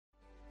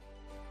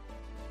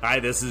Hi,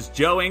 this is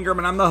Joe Ingram,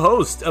 and I'm the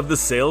host of the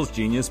Sales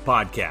Genius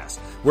Podcast,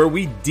 where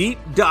we deep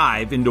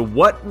dive into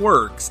what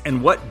works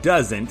and what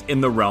doesn't in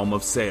the realm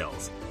of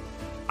sales.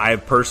 I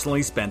have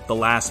personally spent the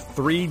last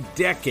 3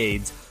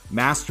 decades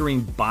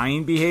mastering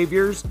buying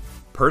behaviors,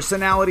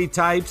 personality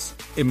types,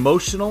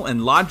 emotional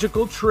and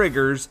logical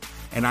triggers,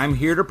 and I'm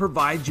here to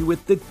provide you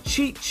with the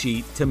cheat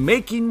sheet to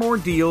making more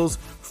deals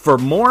for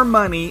more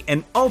money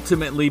and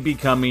ultimately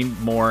becoming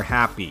more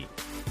happy.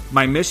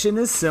 My mission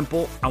is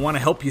simple. I want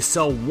to help you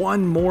sell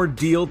one more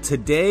deal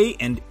today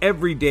and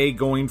every day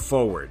going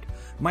forward.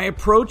 My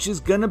approach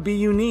is going to be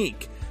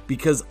unique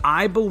because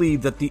I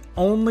believe that the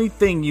only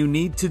thing you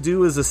need to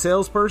do as a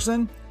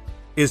salesperson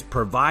is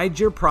provide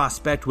your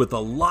prospect with a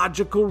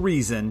logical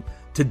reason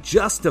to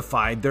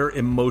justify their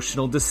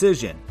emotional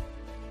decision.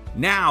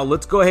 Now,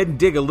 let's go ahead and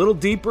dig a little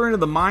deeper into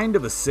the mind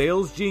of a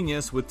sales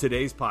genius with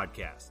today's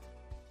podcast.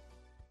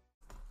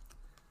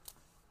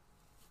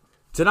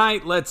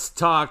 Tonight, let's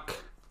talk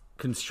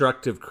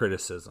constructive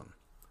criticism.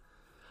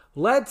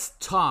 Let's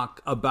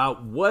talk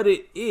about what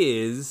it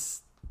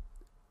is,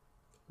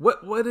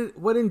 what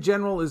in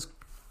general is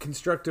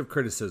constructive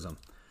criticism.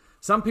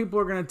 Some people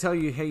are going to tell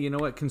you, hey, you know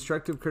what?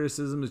 Constructive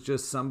criticism is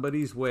just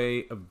somebody's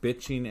way of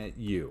bitching at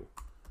you.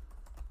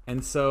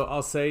 And so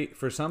I'll say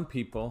for some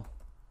people,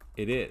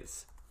 it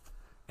is.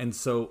 And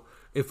so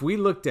if we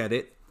looked at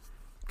it,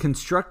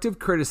 constructive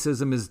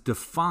criticism is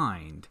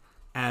defined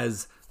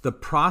as the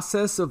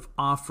process of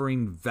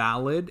offering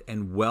valid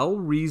and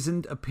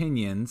well-reasoned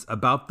opinions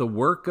about the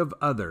work of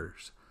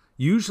others,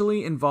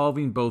 usually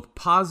involving both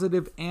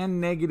positive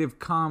and negative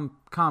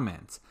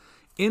comments,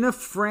 in a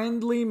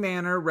friendly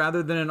manner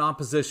rather than an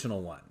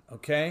oppositional one,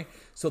 okay?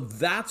 So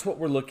that's what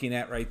we're looking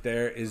at right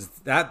there, is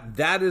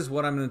that is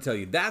what I'm going to tell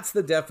you. That's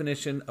the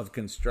definition of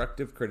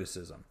constructive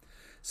criticism.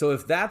 So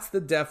if that's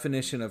the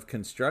definition of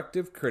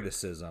constructive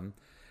criticism,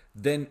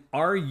 then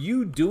are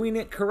you doing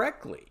it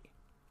correctly?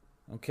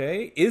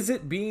 Okay, is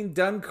it being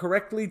done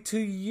correctly to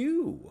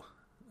you?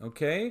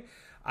 Okay,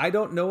 I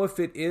don't know if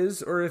it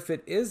is or if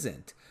it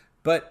isn't.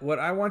 But what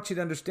I want you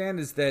to understand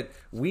is that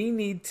we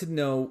need to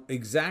know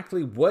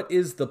exactly what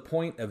is the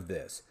point of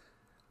this.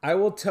 I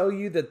will tell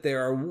you that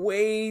there are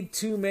way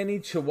too many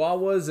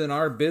chihuahuas in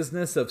our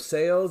business of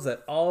sales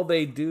that all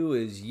they do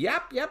is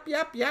yap, yap,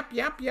 yap, yap,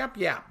 yap, yap,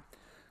 yap.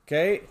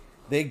 Okay?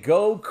 They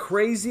go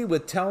crazy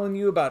with telling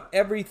you about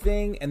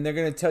everything, and they're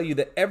going to tell you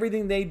that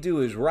everything they do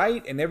is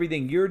right and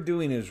everything you're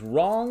doing is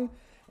wrong.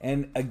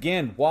 And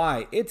again,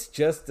 why? It's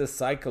just a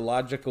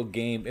psychological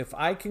game. If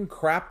I can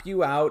crap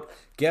you out,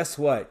 guess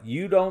what?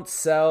 You don't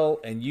sell,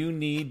 and you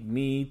need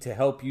me to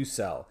help you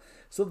sell.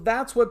 So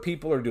that's what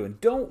people are doing.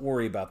 Don't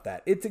worry about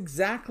that. It's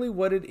exactly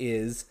what it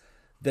is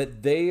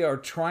that they are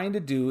trying to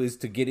do, is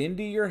to get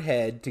into your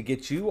head, to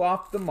get you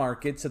off the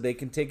market so they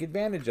can take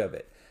advantage of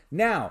it.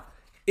 Now,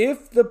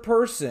 if the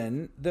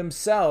person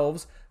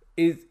themselves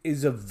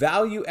is a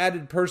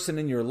value-added person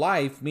in your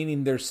life,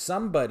 meaning there's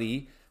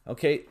somebody,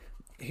 okay,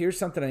 here's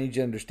something I need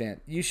you to understand.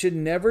 You should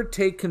never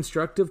take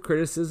constructive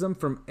criticism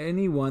from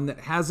anyone that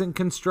hasn't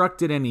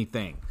constructed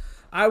anything.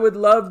 I would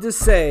love to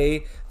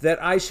say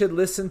that I should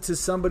listen to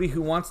somebody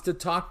who wants to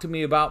talk to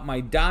me about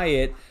my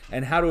diet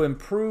and how to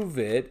improve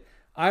it.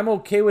 I'm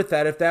okay with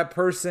that if that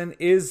person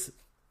is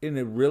in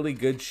a really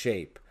good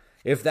shape.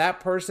 If that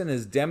person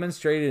has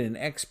demonstrated an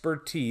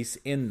expertise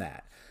in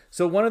that.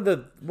 So one of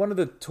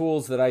the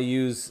tools that I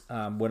use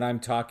when I'm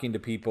talking to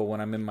people,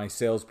 when I'm in my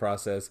sales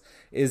process,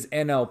 is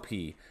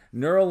NLP,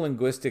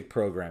 Neuro-Linguistic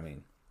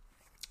Programming.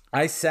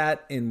 I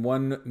sat in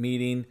one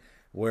meeting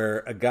where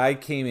a guy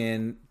came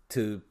in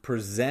to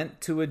present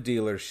to a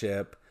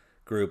dealership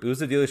group. It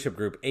was a dealership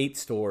group, 8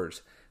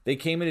 stores. They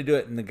came in to do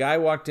it, and the guy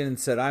walked in and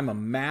said, I'm a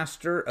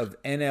master of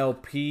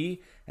NLP,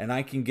 and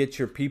I can get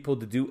your people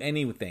to do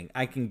anything.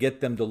 I can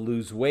get them to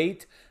lose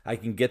weight. I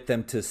can get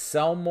them to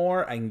sell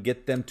more. I can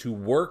get them to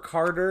work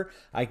harder.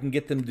 I can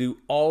get them to do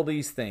all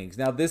these things.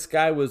 Now, this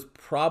guy was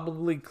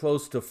probably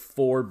close to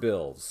 4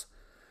 bills.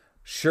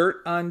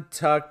 Shirt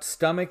untucked,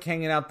 stomach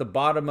hanging out the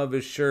bottom of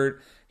his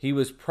shirt. He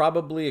was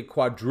probably a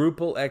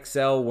quadruple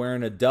XL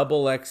wearing a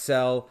double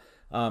XL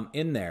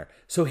in there.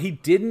 So he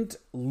didn't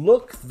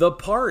look the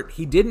part.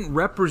 He didn't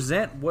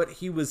represent what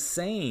he was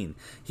saying.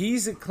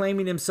 He's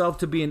claiming himself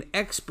to be an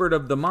expert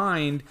of the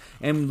mind,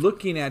 and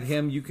looking at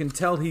him, you can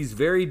tell he's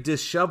very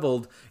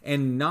disheveled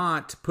and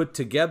not put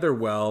together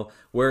well,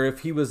 where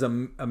if he was a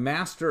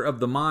master of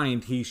the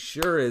mind, he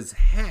sure as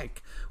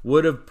heck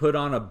would have put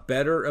on a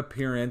better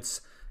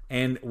appearance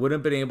and would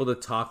have been able to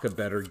talk a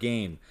better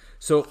game.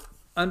 So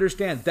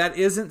understand, that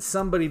isn't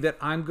somebody that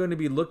I'm going to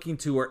be looking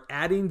to or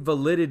adding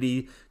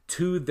validity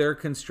to their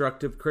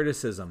constructive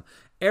criticism.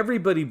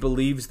 Everybody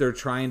believes they're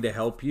trying to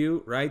help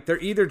you, right? They're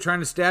either trying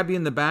to stab you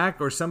in the back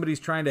or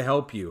somebody's trying to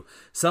help you.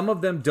 Some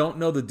of them don't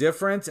know the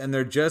difference, and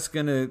they're just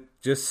going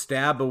to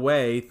stab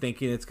away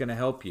thinking it's going to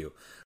help you.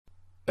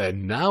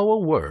 And now a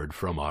word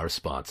from our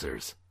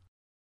sponsors.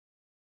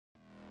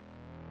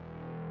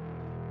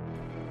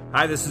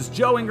 Hi, this is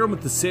Joe Ingram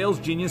with the Sales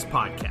Genius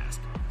Podcast.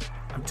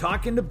 I'm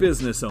talking to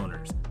business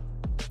owners.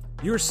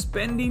 You're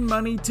spending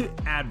money to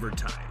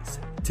advertise.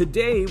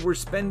 Today, we're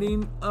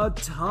spending a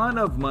ton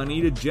of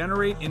money to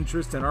generate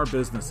interest in our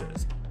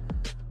businesses.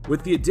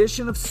 With the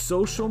addition of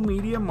social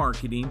media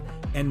marketing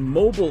and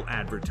mobile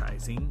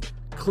advertising,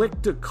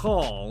 click to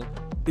call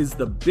is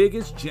the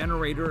biggest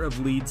generator of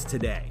leads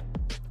today.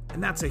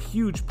 And that's a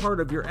huge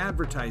part of your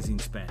advertising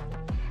spend.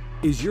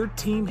 Is your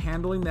team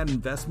handling that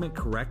investment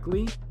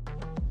correctly?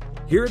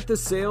 Here at The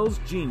Sales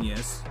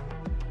Genius,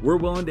 we're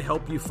willing to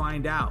help you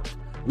find out.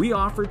 We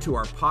offer to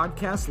our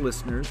podcast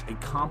listeners a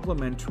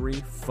complimentary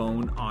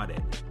phone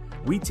audit.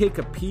 We take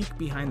a peek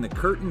behind the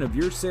curtain of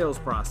your sales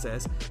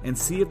process and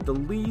see if the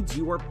leads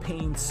you are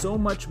paying so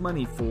much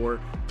money for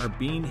are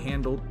being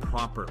handled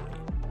properly.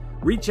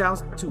 Reach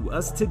out to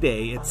us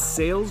today at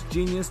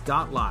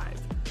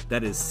salesgenius.live.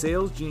 That is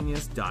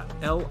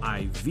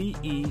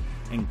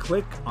salesgenius.live, and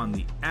click on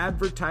the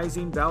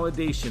advertising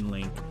validation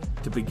link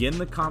to begin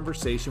the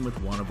conversation with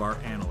one of our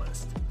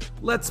analysts.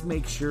 Let's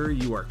make sure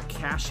you are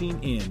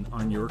cashing in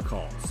on your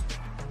calls.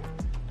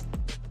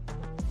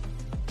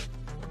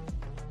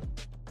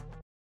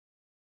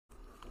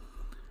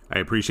 I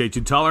appreciate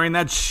you tolerating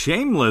that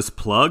shameless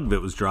plug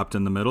that was dropped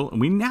in the middle, and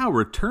we now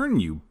return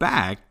you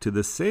back to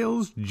the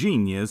Sales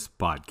Genius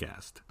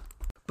podcast.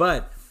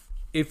 But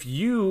if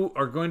you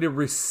are going to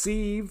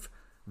receive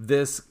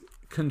this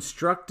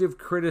constructive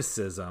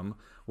criticism,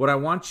 what I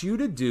want you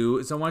to do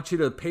is I want you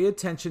to pay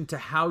attention to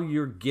how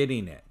you're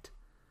getting it.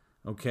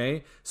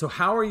 Okay? So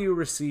how are you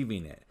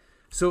receiving it?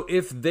 So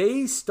if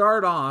they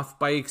start off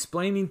by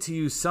explaining to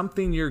you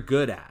something you're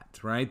good at,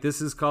 right?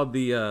 This is called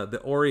the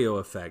Oreo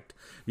effect.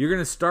 You're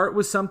going to start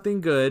with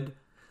something good,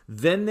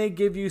 then they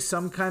give you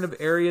some kind of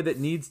area that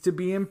needs to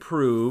be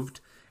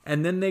improved,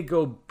 and then they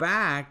go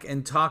back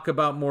and talk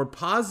about more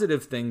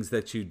positive things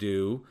that you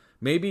do,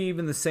 maybe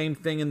even the same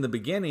thing in the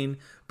beginning.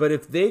 But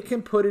if they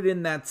can put it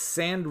in that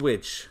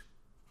sandwich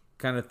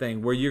kind of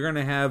thing where you're going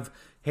to have,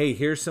 hey,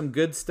 here's some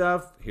good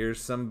stuff, here's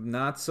some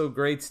not so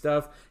great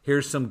stuff,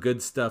 here's some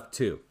good stuff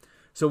too.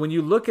 So when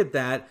you look at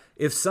that,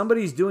 if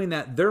somebody's doing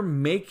that, they're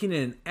making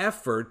an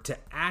effort to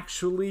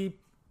actually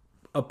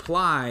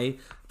apply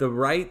the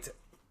right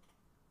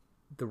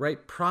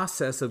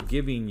process of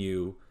giving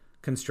you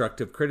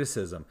constructive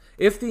criticism.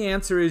 If the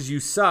answer is you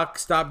suck,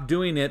 stop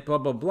doing it, blah,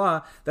 blah,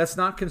 blah, that's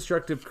not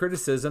constructive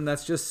criticism.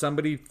 That's just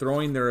somebody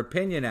throwing their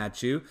opinion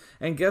at you.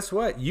 And guess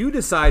what? You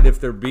decide if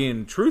they're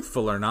being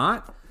truthful or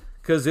not.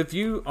 Because if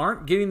you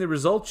aren't getting the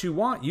results you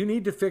want, you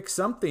need to fix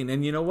something.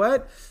 And you know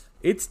what?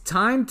 It's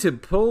time to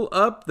pull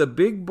up the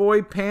big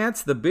boy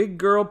pants, the big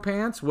girl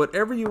pants,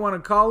 whatever you want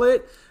to call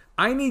it.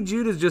 I need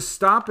you to just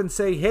stop and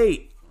say,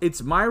 hey,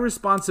 it's my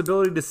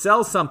responsibility to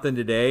sell something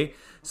today.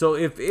 So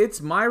if it's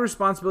my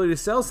responsibility to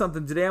sell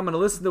something today, I'm going to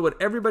listen to what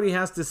everybody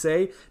has to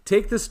say,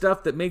 take the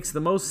stuff that makes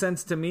the most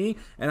sense to me,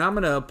 and I'm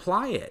going to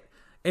apply it.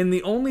 And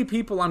the only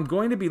people I'm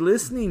going to be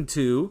listening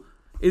to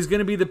is going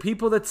to be the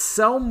people that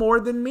sell more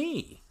than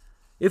me.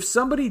 If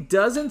somebody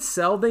doesn't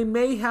sell, they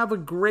may have a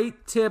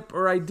great tip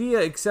or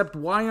idea, except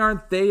why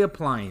aren't they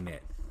applying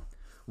it?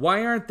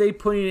 Why aren't they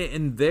putting it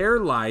in their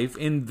life,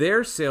 in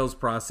their sales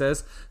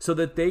process, so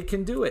that they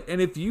can do it?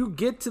 And if you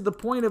get to the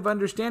point of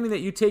understanding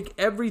that you take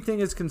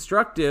everything as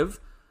constructive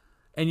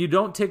and you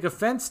don't take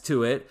offense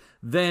to it,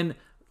 then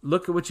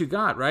look at what you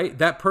got, right?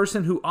 That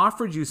person who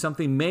offered you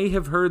something may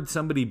have heard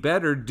somebody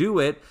better do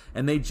it,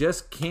 and they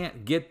just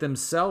can't get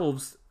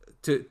themselves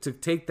to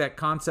take that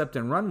concept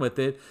and run with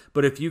it.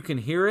 But if you can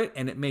hear it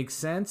and it makes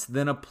sense,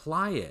 then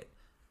apply it.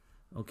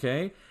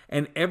 Okay?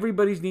 And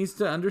everybody needs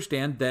to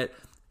understand that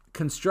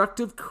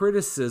constructive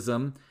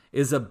criticism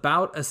is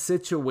about a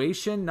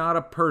situation, not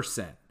a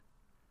person.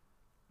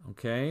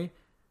 Okay?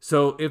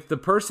 So if the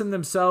person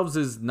themselves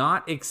is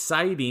not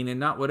exciting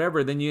and not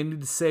whatever, then you need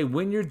to say,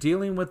 when you're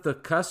dealing with the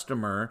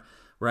customer,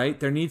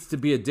 right, there needs to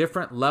be a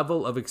different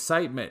level of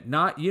excitement.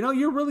 Not,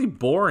 you're really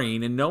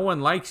boring and no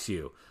one likes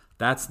you.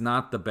 That's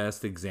not the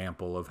best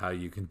example of how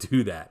you can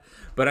do that.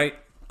 But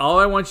all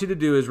I want you to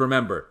do is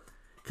remember,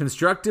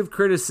 constructive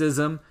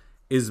criticism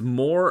is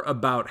more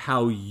about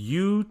how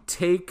you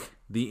take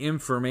the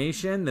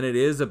information than it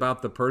is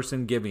about the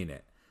person giving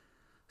it.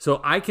 So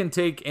I can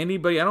take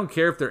anybody, I don't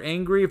care if they're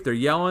angry, if they're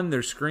yelling,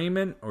 they're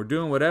screaming, or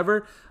doing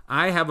whatever.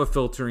 I have a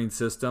filtering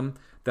system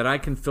that I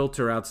can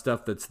filter out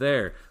stuff that's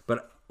there.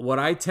 But what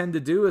I tend to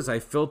do is I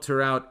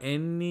filter out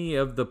any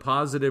of the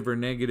positive or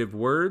negative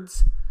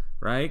words,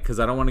 right? Because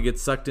I don't want to get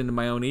sucked into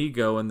my own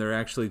ego and they're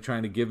actually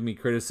trying to give me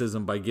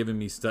criticism by giving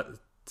me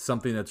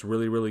something that's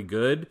really, really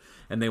good,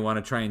 and they want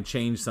to try and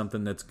change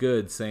something that's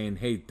good, saying,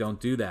 hey, don't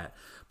do that.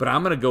 But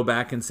I'm going to go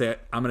back and say,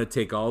 I'm going to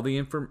take all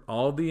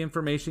the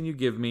information you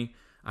give me,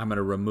 I'm going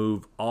to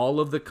remove all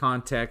of the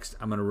context,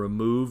 I'm going to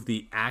remove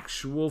the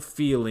actual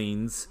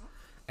feelings,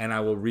 and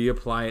I will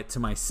reapply it to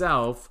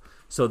myself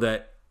so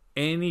that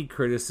any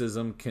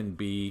criticism can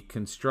be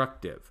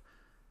constructive.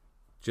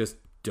 Just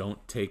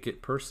don't take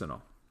it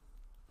personal.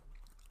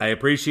 I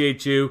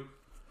appreciate you.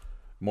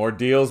 More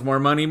deals,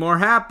 more money, more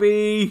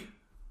happy.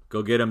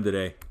 Go get them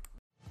today.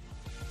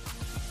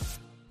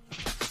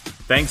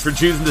 Thanks for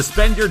choosing to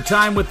spend your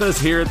time with us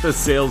here at the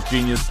Sales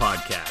Genius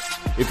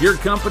Podcast. If your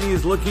company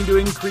is looking to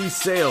increase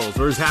sales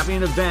or is having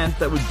an event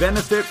that would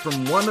benefit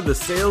from one of the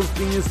Sales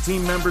Genius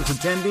team members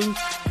attending,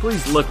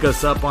 please look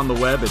us up on the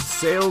web at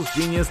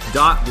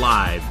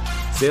salesgenius.live,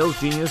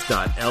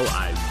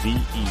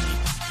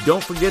 salesgenius.live.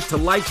 Don't forget to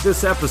like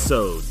this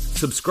episode,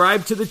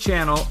 subscribe to the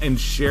channel, and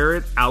share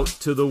it out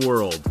to the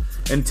world.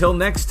 Until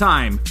next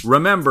time,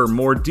 remember,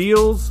 more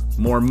deals,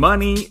 more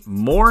money,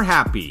 more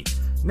happy.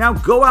 Now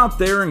go out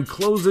there and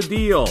close a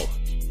deal.